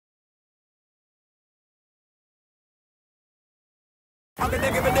I'm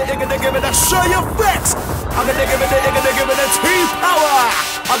gonna give it a show your flex. I'm gonna give it a T-power.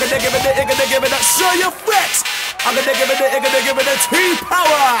 I'm gonna give it a show your flex. I'm gonna give it a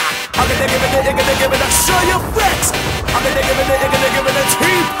T-power. I'm gonna give it a show your flex. I'm gonna give it a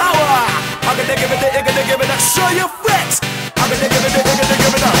T-power. I'm gonna give it a show your flex. I'm gonna give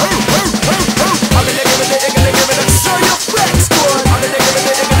it a